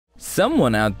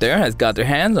Someone out there has got their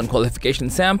hands on qualification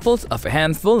samples of a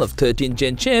handful of 13th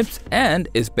Gen chips and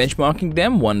is benchmarking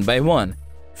them one by one.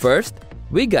 First,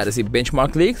 we got to see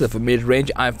benchmark leaks of a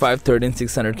mid-range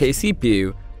i5-13600K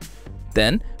CPU.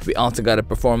 Then, we also got a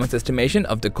performance estimation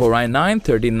of the Core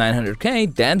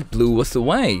i9-13900K that blew us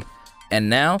away. And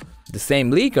now, the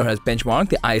same leaker has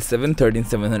benchmarked the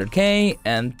i7-13700K,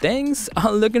 and things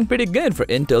are looking pretty good for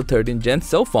Intel 13th Gen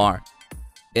so far.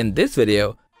 In this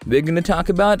video, we're going to talk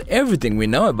about everything we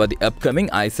know about the upcoming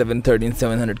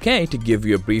i7-13700K to give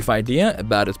you a brief idea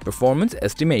about its performance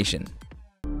estimation.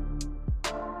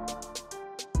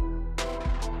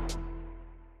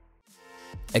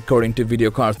 According to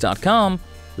videocars.com,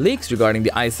 leaks regarding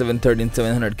the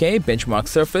i7-13700K benchmark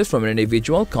surfaced from an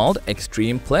individual called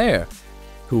Extreme Player,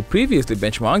 who previously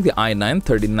benchmarked the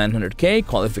i9-13900K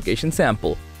qualification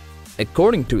sample.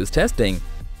 According to his testing,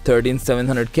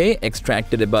 13700K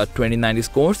extracted about 2090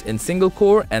 scores in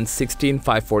single-core and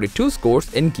 16542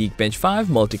 scores in Geekbench 5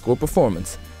 multi-core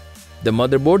performance. The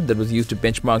motherboard that was used to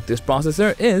benchmark this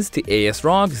processor is the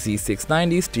ASRock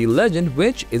Z690 Steel Legend,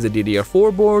 which is a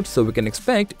DDR4 board, so we can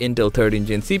expect Intel 13th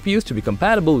Gen CPUs to be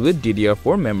compatible with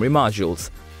DDR4 memory modules.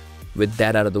 With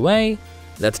that out of the way,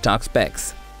 let's talk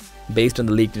specs. Based on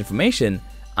the leaked information,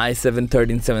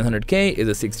 i7-13700K is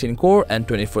a 16-core and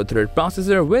 24-thread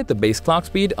processor with a base clock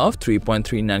speed of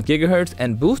 3.39 GHz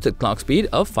and boosted clock speed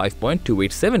of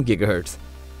 5.287 GHz.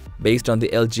 Based on the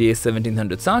LGA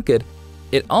 1700 socket,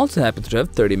 it also happens to have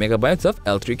 30 MB of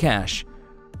L3 cache.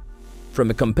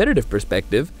 From a competitive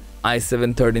perspective,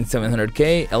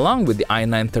 i7-13700K along with the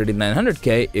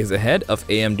i9-13900K is ahead of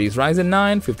AMD's Ryzen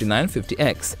 9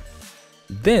 5950X.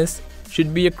 This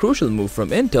should be a crucial move from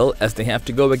Intel as they have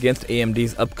to go against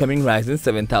AMD's upcoming Ryzen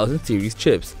 7000 series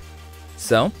chips.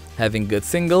 So, having good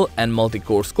single and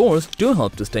multi-core scores do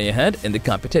help to stay ahead in the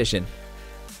competition.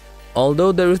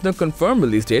 Although there is no confirmed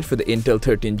release date for the Intel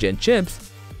 13th Gen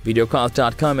chips,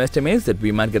 videocars.com estimates that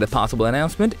we might get a possible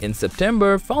announcement in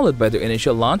September followed by their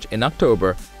initial launch in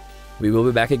October. We will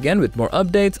be back again with more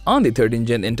updates on the 13th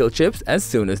Gen Intel chips as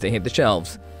soon as they hit the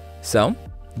shelves. So,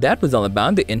 that was all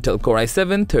about the Intel Core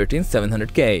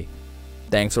i7-13700K.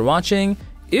 Thanks for watching.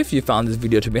 If you found this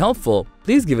video to be helpful,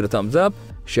 please give it a thumbs up,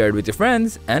 share it with your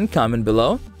friends, and comment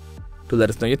below to let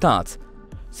us know your thoughts.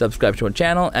 Subscribe to our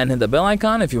channel and hit the bell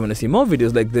icon if you want to see more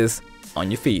videos like this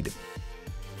on your feed.